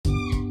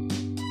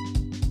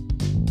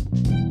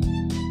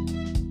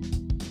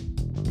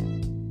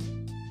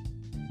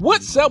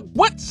What's up?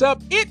 What's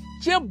up?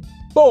 It's your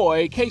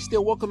boy, K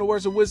Still. Welcome to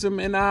Words of Wisdom.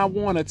 And I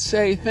want to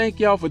say thank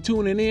y'all for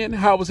tuning in.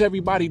 How was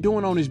everybody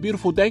doing on this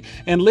beautiful day?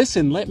 And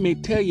listen, let me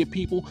tell you,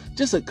 people,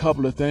 just a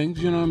couple of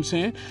things. You know what I'm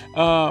saying?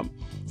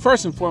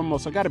 First and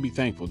foremost, I got to be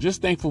thankful.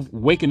 Just thankful for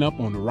waking up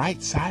on the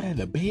right side of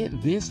the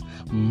bed this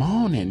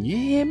morning. You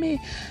hear me?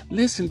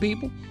 Listen,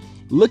 people,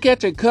 look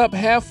at your cup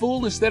half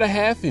full instead of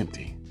half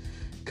empty,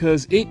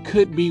 because it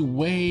could be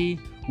way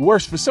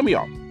worse for some of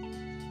y'all.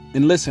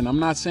 And listen, I'm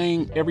not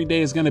saying every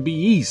day is going to be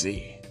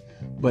easy,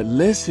 but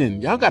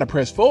listen, y'all got to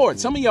press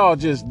forward. Some of y'all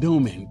just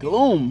doom and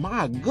gloom.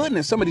 My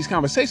goodness, some of these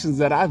conversations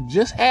that I've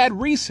just had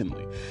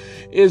recently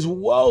is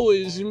woe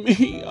is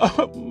me.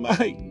 Oh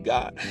my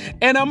God.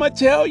 And I'm going to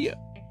tell you,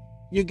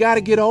 you got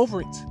to get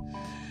over it.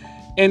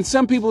 And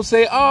some people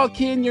say, oh,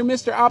 Ken, you're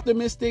Mr.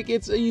 Optimistic.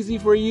 It's easy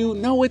for you.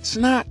 No, it's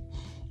not.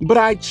 But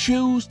I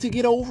choose to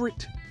get over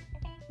it.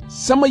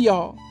 Some of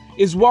y'all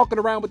is walking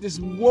around with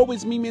this woe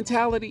is me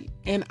mentality,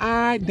 and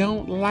I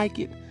don't like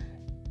it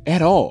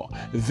at all,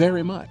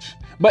 very much.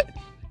 But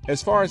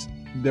as far as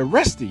the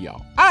rest of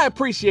y'all, I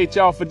appreciate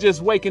y'all for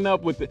just waking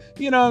up with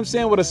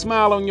with a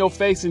smile on your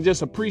face and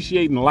just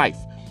appreciating life,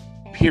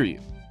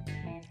 period.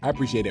 I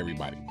appreciate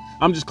everybody.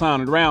 I'm just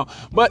clowning around,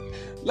 but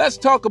let's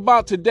talk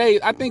about today.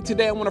 I think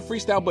today I want to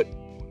freestyle, but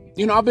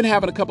I've been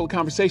having a couple of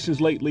conversations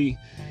lately,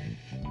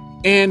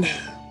 and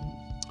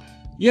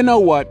you know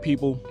what,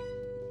 people?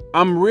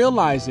 I'm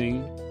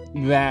realizing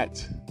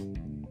that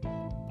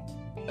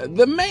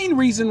the main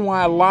reason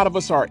why a lot of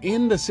us are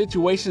in the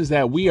situations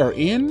that we are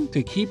in,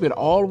 to keep it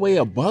all the way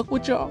a buck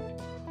with y'all,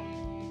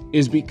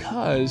 is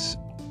because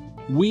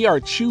we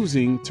are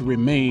choosing to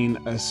remain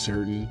a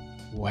certain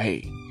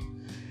way.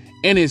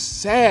 And it's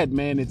sad,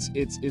 man.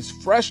 It's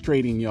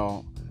frustrating,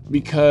 y'all,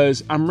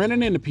 because I'm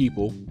running into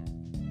people,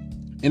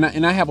 and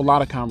I have a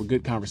lot of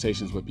good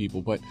conversations with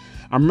people, but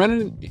I'm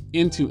running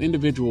into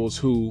individuals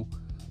who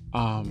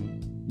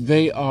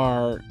they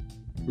are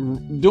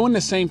doing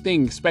the same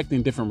thing,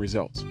 expecting different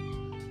results.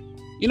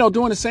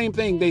 Doing the same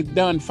thing they've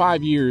done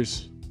 5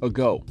 years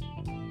ago.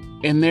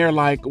 And they're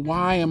like,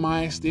 why am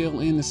I still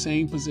in the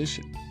same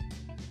position?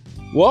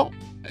 Well,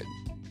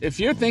 if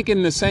you're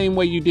thinking the same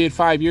way you did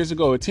 5 years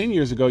ago or 10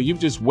 years ago, you've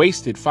just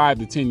wasted 5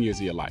 to 10 years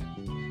of your life,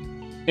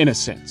 in a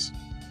sense.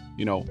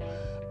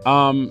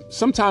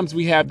 Sometimes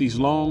we have these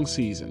long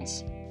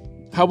seasons.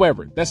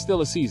 However, that's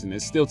still a season.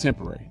 It's still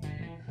temporary.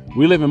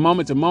 We live in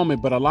moment to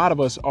moment, but a lot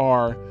of us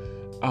are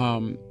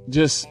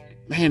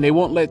they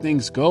won't let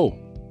things go.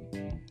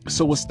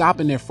 So we're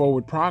stopping their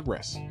forward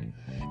progress.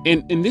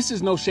 And this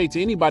is no shade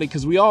to anybody,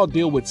 because we all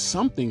deal with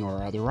something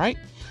or other, right?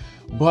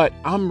 But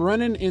I'm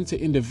running into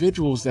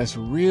individuals that's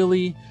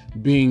really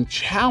being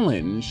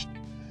challenged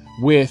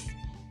with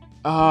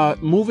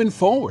moving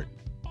forward.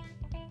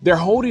 They're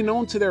holding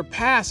on to their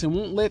past and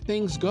won't let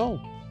things go.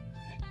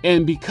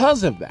 And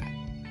because of that,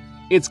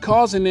 it's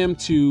causing them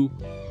to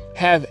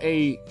have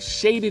a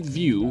shaded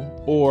view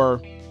or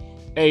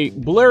a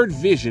blurred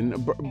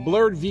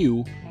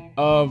view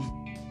of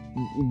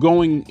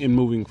going and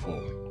moving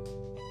forward.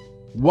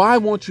 Why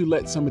won't you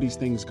let some of these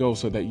things go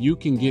so that you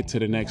can get to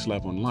the next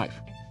level in life?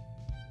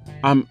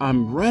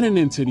 I'm running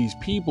into these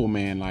people,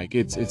 man. Like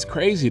it's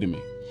crazy to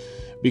me,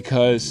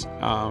 because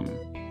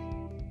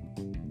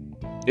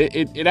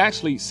it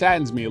actually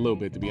saddens me a little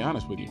bit, to be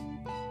honest with you,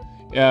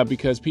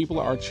 because people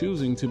are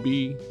choosing to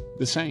be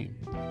the same,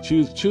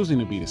 choosing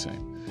to be the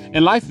same.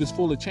 And life is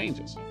full of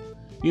changes.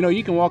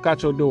 You can walk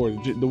out your door,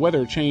 the weather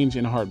will change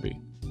in a heartbeat.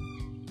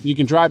 You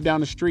can drive down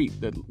the street,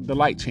 the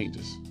light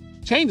changes.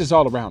 Change is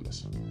all around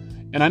us.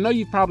 And I know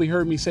you've probably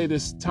heard me say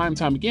this time and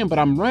time again, but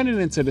I'm running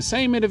into the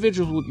same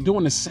individuals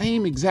doing the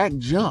same exact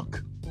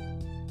junk.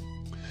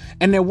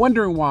 And they're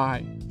wondering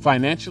why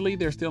financially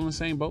they're still in the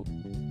same boat.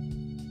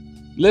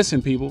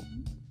 Listen, people,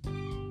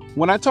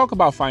 when I talk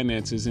about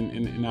finances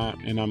and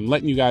I'm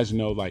letting you guys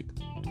know, like,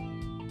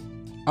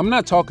 I'm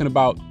not talking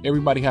about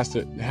everybody has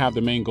to have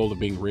the main goal of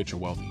being rich or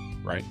wealthy,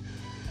 right?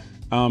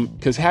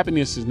 Because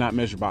happiness is not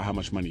measured by how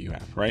much money you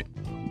have, right?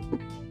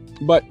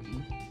 But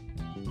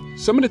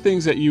some of the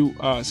things that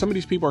some of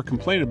these people are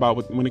complaining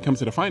about when it comes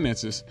to the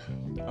finances,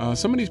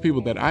 some of these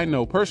people that I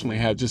know personally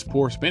have just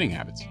poor spending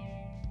habits.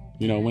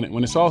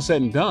 When it's all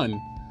said and done,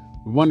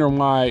 wondering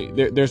why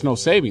there's no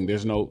saving,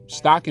 there's no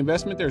stock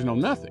investment, there's no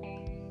nothing.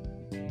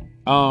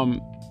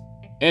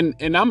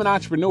 And I'm an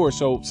entrepreneur,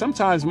 so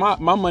sometimes my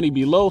money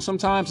be low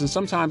sometimes, and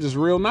sometimes it's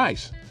real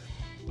nice.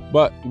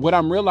 But what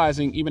I'm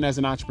realizing, even as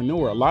an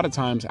entrepreneur, a lot of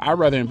times I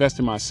rather invest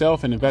in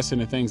myself and invest in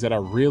the things that I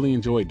really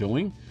enjoy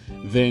doing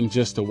than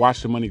just to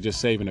watch the money just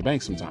save in the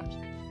bank sometimes.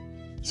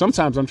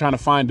 Sometimes I'm trying to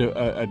find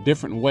a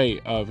different way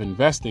of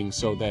investing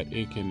so that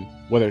it can,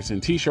 whether it's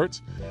in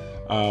t-shirts,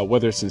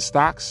 whether it's in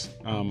stocks.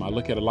 I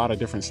look at a lot of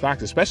different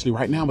stocks, especially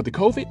right now with the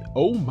COVID.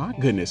 Oh my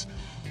goodness.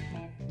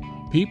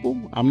 People,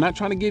 I'm not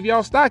trying to give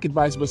y'all stock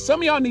advice, but some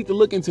of y'all need to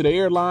look into the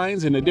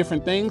airlines and the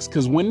different things,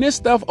 because when this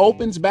stuff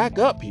opens back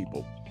up,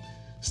 people,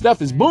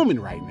 stuff is booming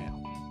right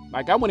now.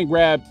 Like, I went and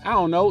grabbed,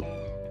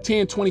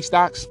 10, 20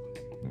 stocks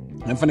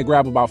I'm finna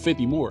grab about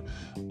 50 more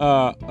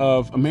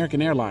of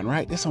American Airlines,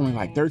 right? That's only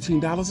like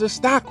 $13 a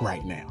stock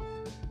right now.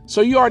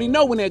 So you already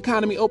know when the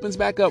economy opens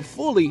back up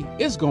fully,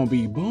 it's going to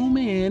be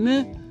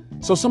booming.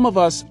 So some of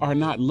us are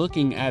not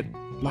looking at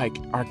like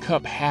our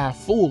cup half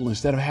full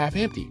instead of half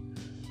empty.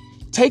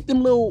 Take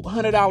them little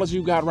 $100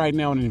 you got right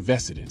now and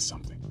invest it in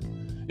something.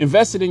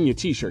 Invest it in your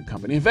t-shirt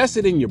company. Invest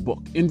it in your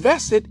book.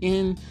 Invest it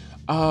in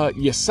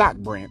your sock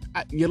brand,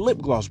 your lip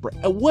gloss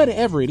brand,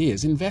 whatever it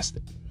is, invest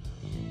it.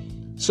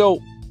 So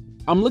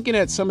I'm looking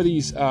at some of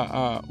these,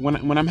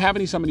 when I'm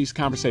having some of these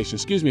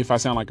conversations, excuse me if I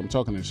sound like I'm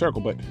talking in a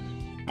circle, but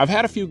I've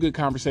had a few good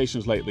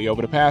conversations lately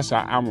over the past,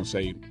 I'll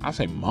say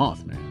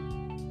month,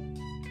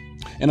 man.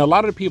 And a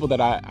lot of the people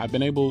that I've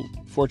been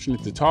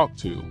fortunate to talk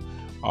to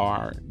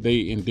are they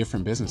in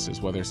different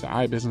businesses, whether it's the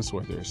eye business,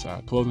 whether it's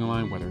a clothing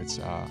line, whether it's,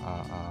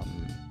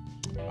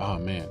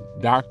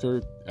 doctor,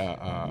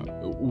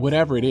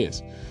 whatever it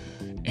is,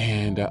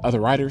 and other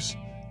writers.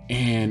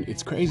 And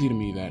it's crazy to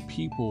me that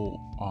people,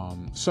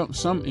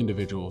 some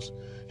individuals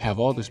have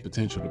all this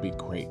potential to be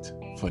great,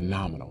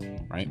 phenomenal,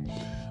 right?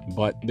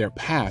 But their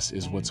past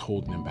is what's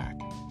holding them back.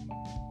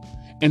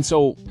 And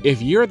so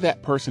if you're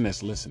that person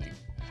that's listening,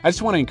 I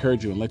just want to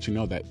encourage you and let you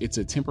know that it's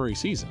a temporary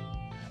season.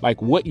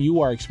 Like what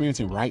you are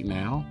experiencing right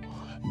now,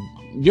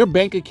 your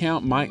bank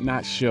account might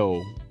not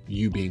show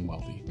you being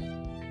wealthy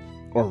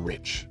or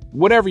rich,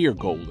 whatever your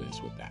goal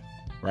is with that,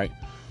 right?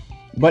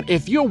 But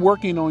if you're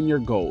working on your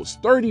goals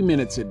 30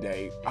 minutes a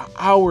day, an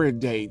hour a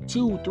day,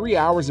 2-3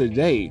 hours a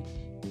day,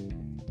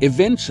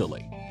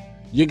 eventually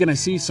you're going to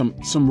see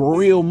some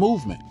real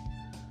movement.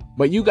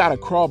 But you got to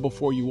crawl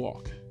before you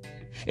walk.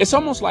 It's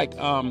almost like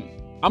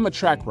I'm a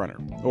track runner,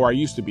 or I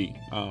used to be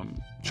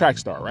track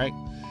star, right?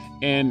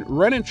 And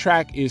running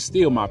track is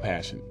still my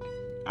passion.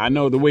 I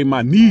know the way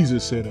my knees are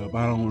set up,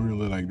 I don't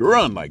really like to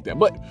run like that.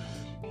 But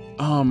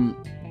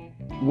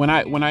when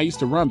I used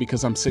to run,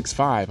 because I'm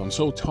 6'5", I'm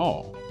so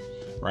tall,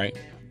 right?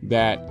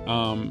 That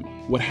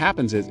what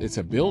happens is it's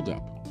a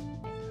buildup.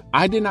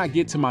 I did not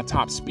get to my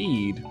top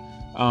speed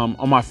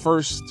on my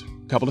first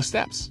couple of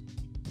steps.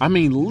 I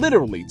mean,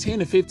 literally 10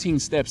 to 15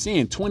 steps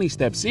in, 20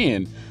 steps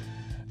in,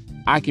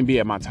 I can be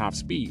at my top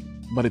speed,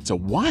 but it's a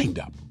wind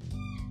up.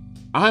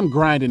 I'm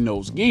grinding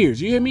those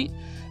gears. You hear me?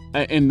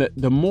 And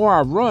the more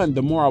I run,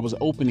 the more I was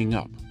opening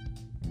up.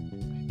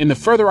 And the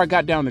further I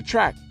got down the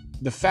track,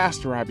 the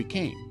faster I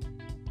became.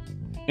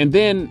 And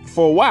then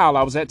for a while,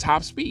 I was at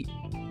top speed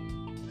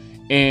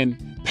and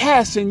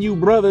passing you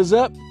brothers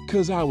up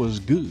because I was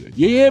good.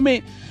 You hear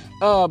me?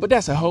 But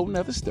that's a whole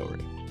nother story.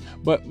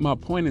 But my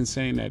point in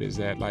saying that is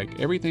that like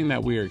everything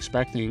that we are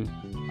expecting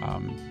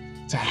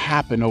to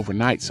happen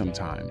overnight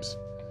sometimes,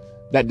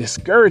 that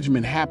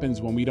discouragement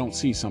happens when we don't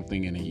see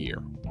something in a year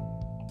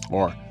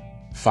or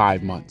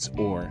 5 months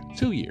or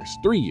 2 years,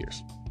 3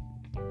 years.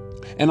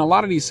 And a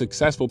lot of these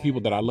successful people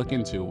that I look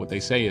into, what they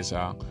say is,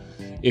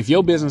 if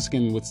your business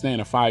can withstand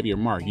a 5-year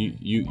mark,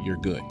 you're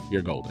good,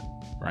 you're golden,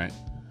 right?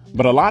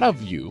 But a lot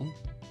of you,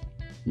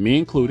 me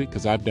included,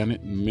 because I've done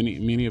it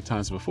many of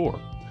times before,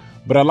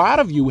 but a lot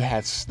of you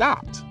had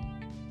stopped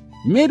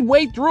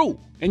midway through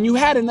and you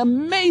had an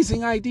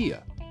amazing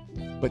idea,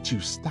 but you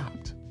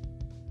stopped.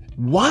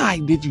 Why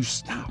did you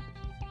stop?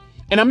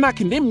 And I'm not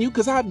condemning you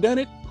because I've done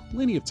it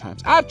plenty of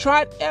times. I've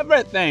tried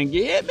everything.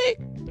 You hear me?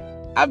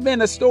 I've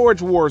been a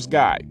Storage Wars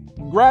guy,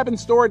 grabbing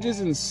storages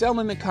and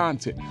selling the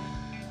content.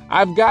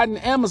 I've gotten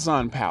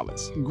Amazon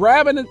pallets,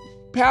 grabbing the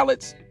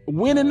pallets,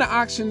 winning the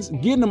auctions,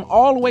 getting them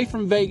all the way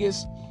from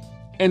Vegas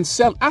and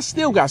selling. I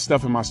still got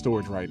stuff in my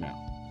storage right now.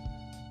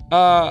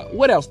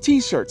 What else?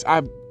 T-shirts.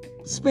 I've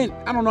spent,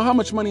 I don't know how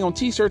much money on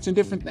t-shirts and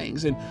different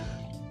things. And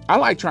I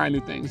like trying new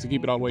things to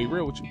keep it all the way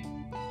real with you.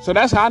 So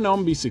that's how I know I'm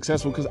going to be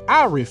successful, because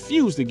I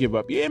refuse to give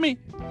up. You hear me?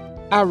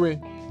 I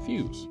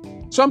refuse.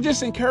 So I'm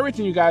just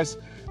encouraging you guys.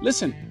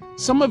 Listen,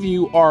 some of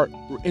you are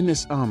in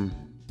this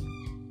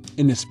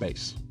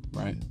space,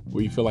 right?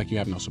 Where you feel like you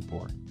have no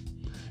support.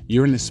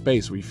 You're in this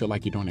space where you feel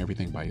like you're doing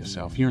everything by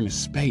yourself. You're in this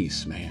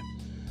space, man,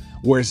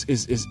 where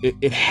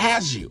it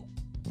has you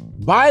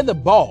by the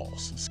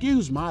balls.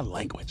 Excuse my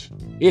language.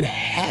 It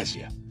has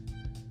you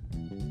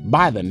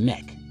by the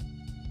neck.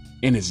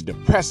 And it's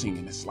depressing.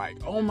 And it's like,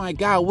 oh my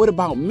God, what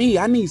about me?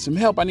 I need some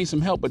help.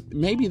 But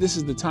maybe this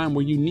is the time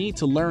where you need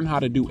to learn how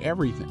to do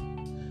everything.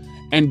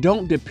 And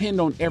don't depend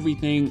on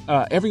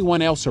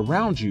everyone else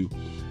around you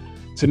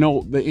to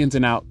know the ins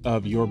and out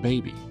of your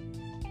baby.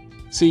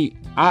 See,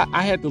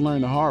 I had to learn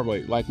the hard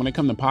way. Like when it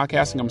comes to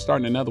podcasting, I'm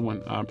starting another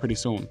one pretty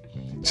soon.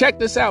 Check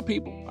this out,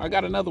 people. I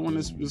got another one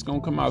that's going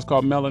to come out. It's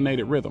called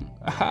Melanated Rhythm.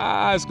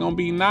 It's going to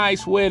be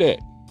nice with it.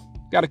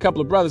 Got a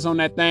couple of brothers on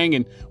that thing,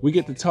 and we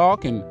get to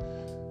talk and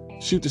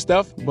shoot the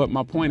stuff. But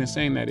my point in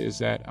saying that is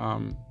that oh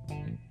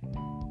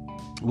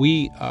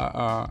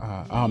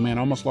man, I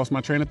almost lost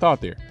my train of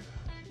thought there.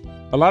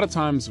 A lot of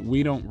times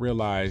we don't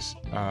realize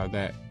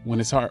that when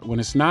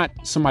it's not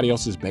somebody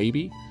else's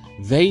baby,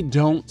 they're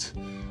not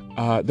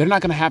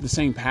going to have the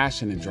same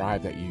passion and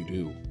drive that you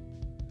do.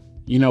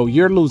 You know,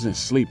 you're losing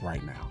sleep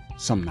right now,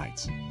 some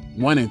nights,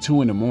 1 and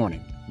 2 in the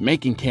morning,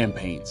 making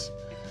campaigns.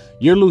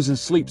 You're losing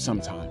sleep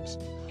sometimes.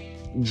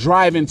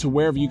 Driving to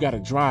wherever you got to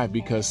drive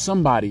because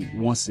somebody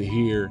wants to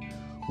hear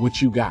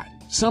what you got.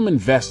 Some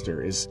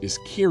investor is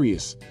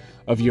curious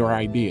of your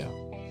idea.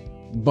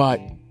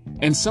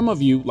 And some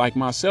of you, like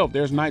myself,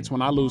 there's nights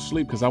when I lose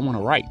sleep because I want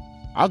to write.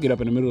 I'll get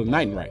up in the middle of the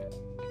night and write.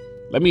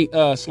 Let me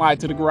slide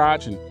to the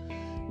garage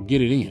and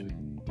get it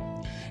in.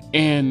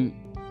 And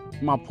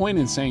my point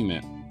in saying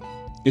that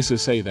is to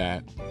say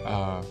that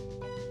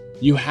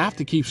you have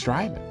to keep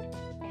striving.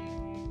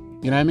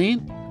 You know what I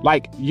mean?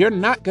 Like, you're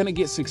not going to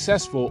get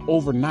successful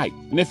overnight.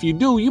 And if you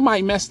do, you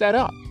might mess that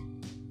up.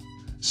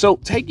 So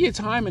take your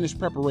time in this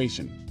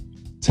preparation.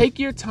 Take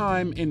your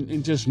time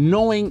in just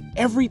knowing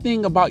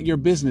everything about your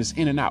business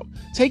in and out.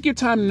 Take your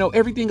time to know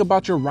everything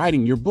about your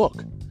writing, your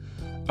book.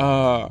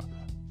 Right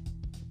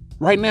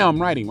now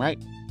I'm writing, right?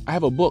 I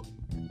have a book,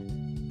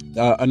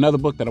 another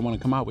book that I want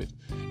to come out with.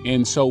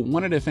 And so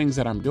one of the things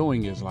that I'm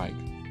doing is like,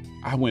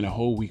 I went a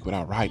whole week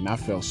without writing. I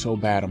felt so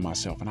bad on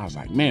myself. And I was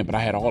like, man, but I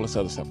had all this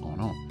other stuff going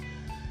on.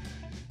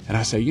 And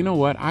I said, you know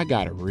what? I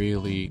got to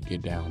really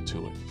get down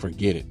to it.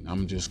 Forget it.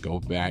 I'm just go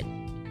back,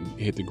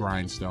 hit the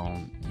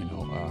grindstone,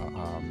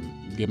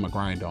 get my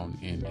grind on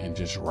and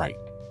just write,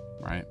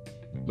 right?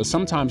 But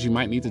sometimes you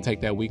might need to take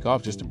that week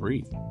off just to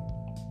breathe.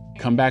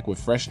 Come back with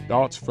fresh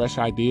thoughts, fresh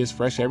ideas,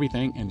 fresh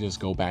everything, and just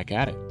go back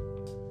at it.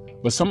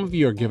 But some of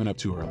you are giving up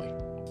too early.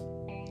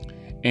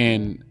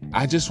 And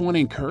I just want to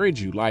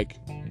encourage you, like,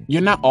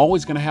 you're not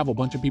always going to have a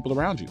bunch of people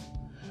around you.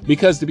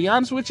 Because to be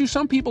honest with you,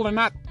 some people are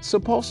not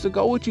supposed to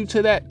go with you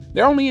to that.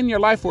 They're only in your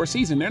life for a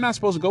season. They're not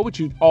supposed to go with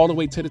you all the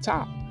way to the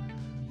top.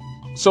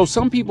 So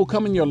some people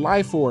come in your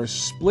life for a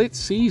split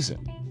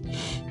season.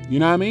 You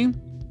know what I mean?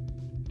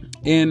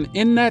 And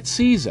in that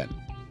season,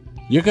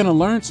 you're going to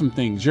learn some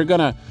things.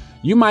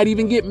 You might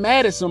even get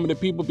mad at some of the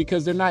people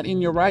because they're not in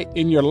your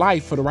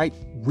life for the right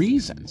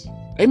reasons.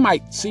 They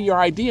might see your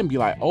idea and be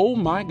like, oh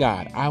my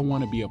God, I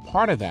want to be a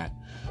part of that.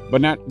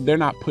 But they're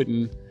not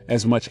putting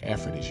as much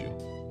effort as you.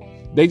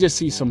 They just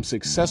see some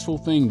successful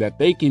thing that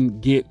they can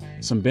get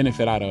some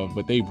benefit out of,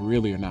 but they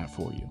really are not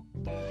for you.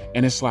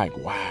 And it's like,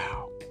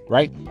 wow,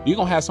 right? You're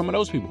going to have some of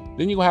those people.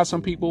 Then you're going to have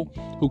some people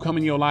who come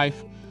in your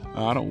life.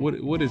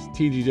 What does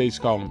TGJs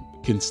call them?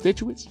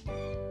 Constituents,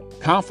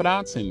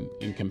 confidants,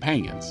 and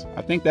companions.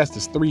 I think that's the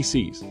 3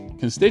 C's.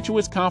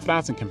 Constituents,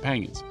 confidants, and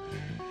companions.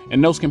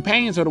 And those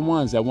companions are the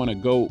ones that want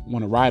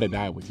to ride or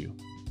die with you.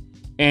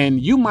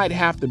 And you might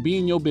have to be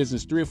in your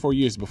business 3 or 4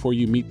 years before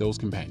you meet those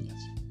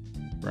companions,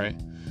 right?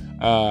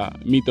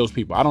 Meet those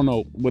people. I don't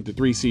know what the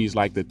 3 C's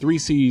like. The 3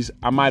 C's,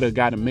 I might have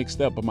gotten mixed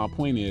up, but my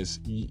point is,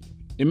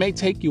 it may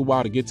take you a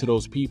while to get to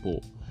those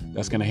people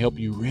that's going to help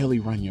you really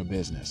run your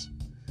business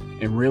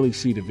and really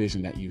see the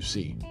vision that you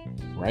see,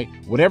 right?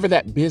 Whatever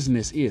that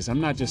business is.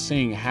 I'm not just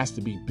saying it has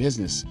to be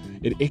business.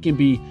 It can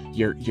be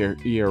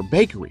your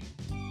bakery.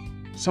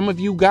 Some of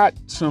you got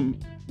your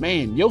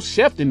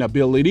chefing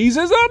abilities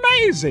is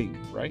amazing,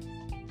 right?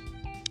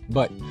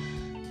 But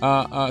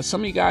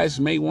some of you guys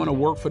may want to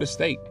work for the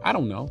state. I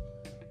don't know.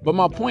 But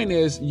my point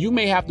is, you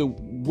may have to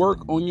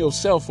work on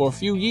yourself for a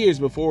few years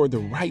before the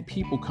right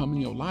people come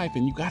in your life.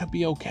 And you got to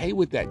be okay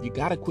with that. You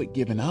got to quit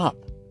giving up.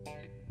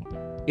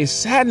 It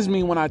saddens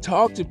me when I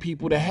talk to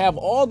people that have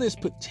all this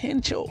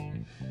potential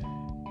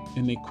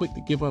and they quit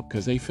to give up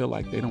because they feel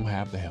like they don't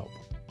have the help.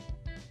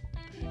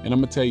 And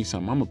I'm going to tell you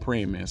something. I'm a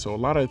praying man. So a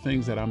lot of the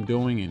things that I'm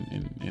doing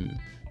and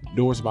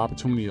doors of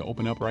opportunity to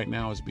open up right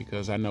now is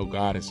because I know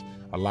God has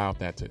allowed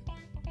that to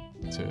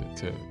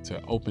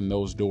open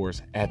those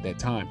doors at that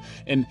time.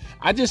 And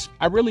I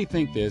really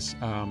think this,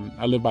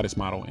 I live by this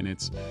motto, and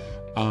it's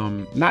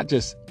not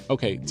just,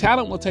 okay,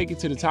 talent will take you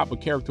to the top,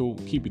 but character will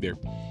keep you there.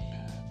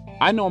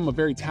 I know I'm a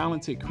very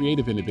talented,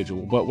 creative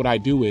individual, but what I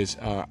do is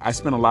I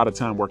spend a lot of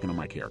time working on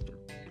my character.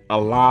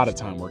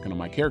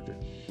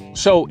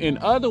 So in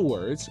other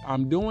words,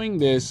 I'm doing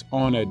this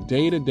on a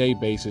day-to-day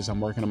basis.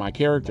 I'm working on my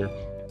character.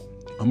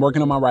 I'm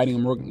working on my writing.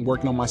 I'm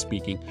working on my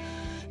speaking.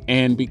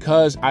 And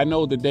because I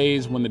know the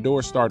days when the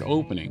doors start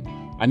opening,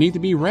 I need to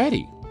be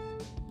ready.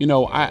 You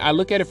know, I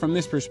look at it from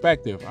this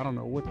perspective. I don't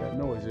know what that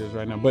noise is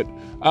right now, but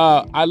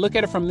I look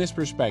at it from this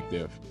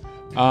perspective.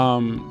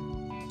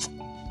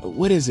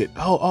 What is it?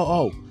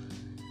 Oh.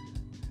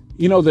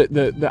 You know,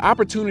 the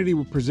opportunity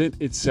will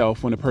present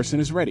itself when a person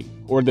is ready,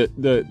 or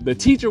the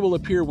teacher will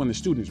appear when the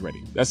student is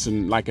ready. That's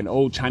like an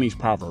old Chinese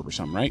proverb or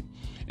something, right?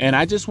 And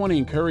I just want to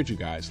encourage you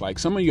guys, like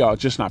some of y'all are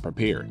just not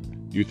prepared.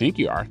 You think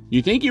you are.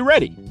 You think you're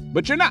ready,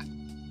 but you're not.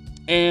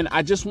 And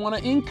I just want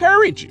to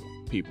encourage you,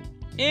 people,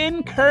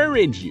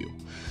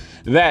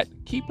 that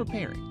keep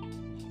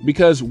preparing,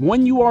 because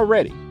when you are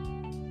ready,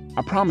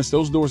 I promise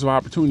those doors of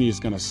opportunity is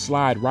going to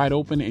slide right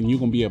open and you're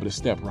going to be able to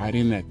step right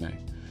in that thing.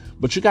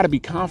 But you got to be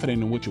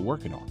confident in what you're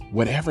working on,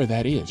 whatever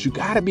that is. You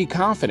got to be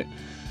confident.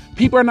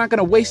 People are not going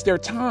to waste their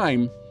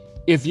time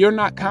if you're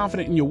not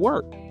confident in your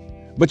work.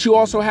 But you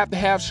also have to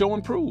have show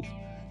and prove.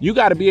 You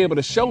got to be able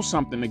to show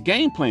something, a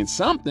game plan,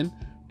 something.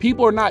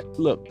 People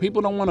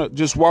don't want to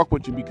just walk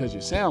with you because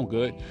you sound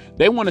good.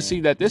 They want to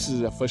see that this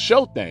is a for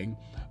show thing.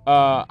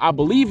 I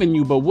believe in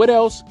you, but what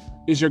else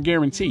is your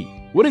guarantee?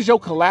 What is your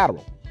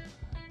collateral?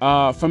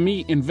 for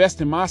me,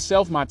 invest in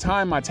myself, my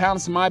time, my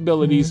talents, and my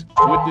abilities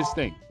with this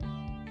thing.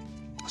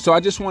 So I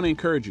just want to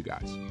encourage you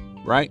guys,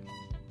 right?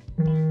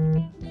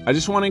 I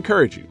just want to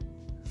encourage you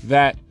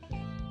that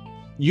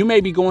you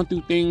may be going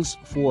through things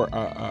for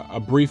a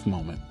brief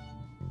moment.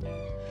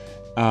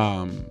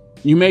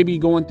 You may be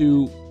going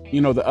through,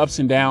 the ups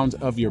and downs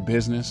of your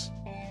business,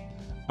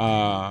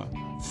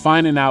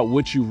 finding out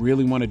what you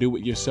really want to do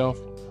with yourself,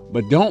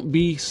 but don't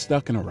be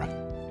stuck in a rut.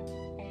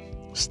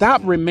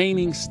 Stop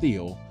remaining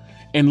still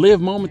and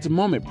live moment to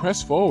moment.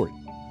 Press forward.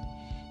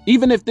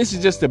 Even if this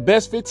is just the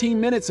best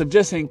 15 minutes of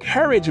just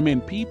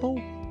encouragement,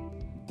 people,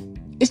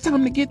 it's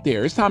time to get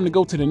there. It's time to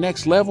go to the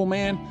next level,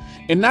 man.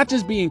 And not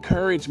just be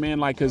encouraged,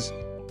 man, because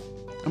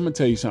I'm going to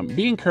tell you something.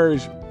 Be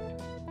encouraged,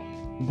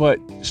 but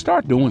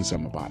start doing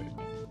something about it.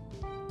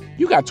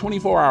 You got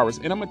 24 hours.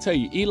 And I'm going to tell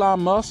you, Elon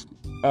Musk,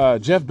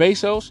 Jeff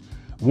Bezos,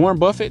 Warren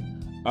Buffett,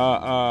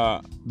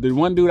 the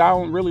one dude I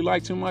don't really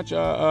like too much,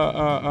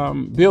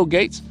 Bill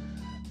Gates.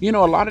 A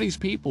lot of these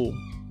people,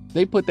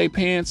 they put their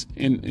pants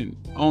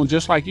on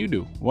just like you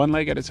do, one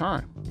leg at a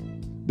time.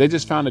 They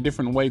just found a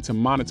different way to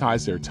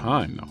monetize their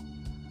time, though.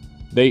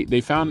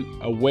 They found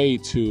a way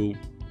to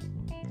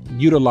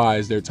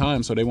utilize their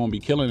time so they won't be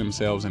killing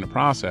themselves in the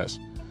process.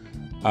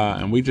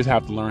 And we just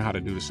have to learn how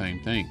to do the same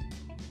thing.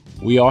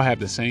 We all have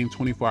the same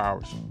 24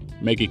 hours.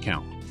 Make it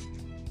count.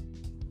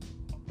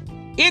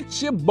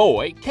 It's your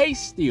boy, K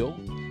Still,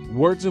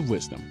 Words of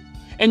Wisdom.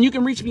 And you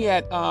can reach me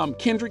at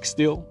Kendrick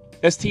Still,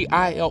 Still,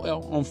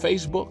 on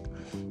Facebook.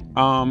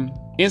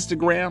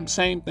 Instagram,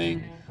 same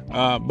thing.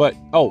 But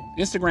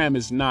Instagram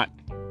is not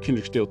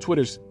Kendrick Still.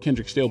 Twitter's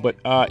Kendrick Still.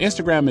 But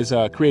Instagram is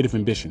Creative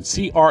Ambition.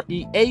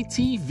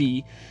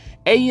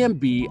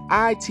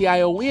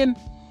 CreativeAmbition.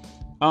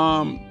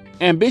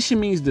 Ambition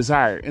means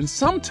desire. And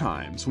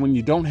sometimes when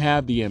you don't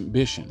have the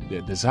ambition,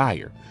 the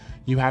desire,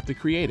 you have to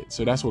create it.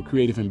 So that's where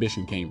Creative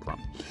Ambition came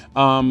from.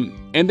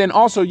 And then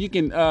also you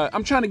can,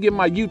 I'm trying to get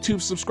my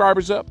YouTube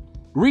subscribers up.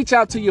 Reach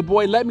out to your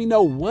boy. Let me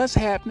know what's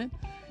happening.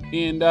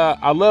 And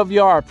I love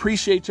y'all. I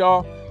appreciate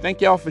y'all.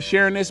 Thank y'all for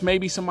sharing this.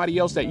 Maybe somebody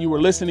else that you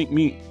were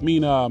listening.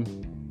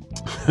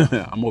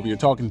 I'm over here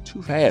talking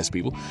too fast,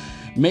 people.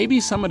 Maybe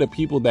some of the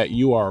people that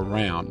you are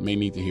around may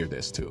need to hear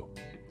this too.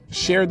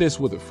 Share this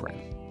with a friend.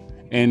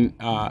 And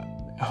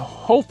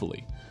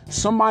hopefully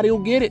somebody will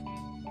get it.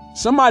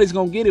 Somebody's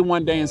going to get it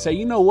one day and say,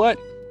 you know what?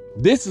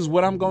 This is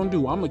what I'm going to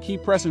do. I'm going to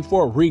keep pressing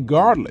forward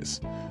regardless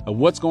of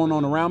what's going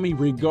on around me,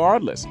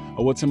 regardless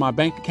of what's in my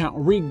bank account,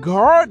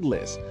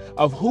 regardless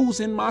of who's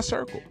in my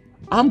circle.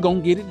 I'm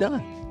going to get it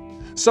done.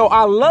 So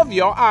I love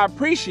y'all. I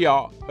appreciate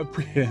y'all.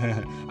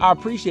 I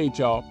appreciate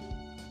y'all.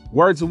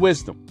 Words of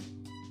wisdom.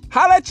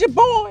 Holla at your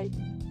boy.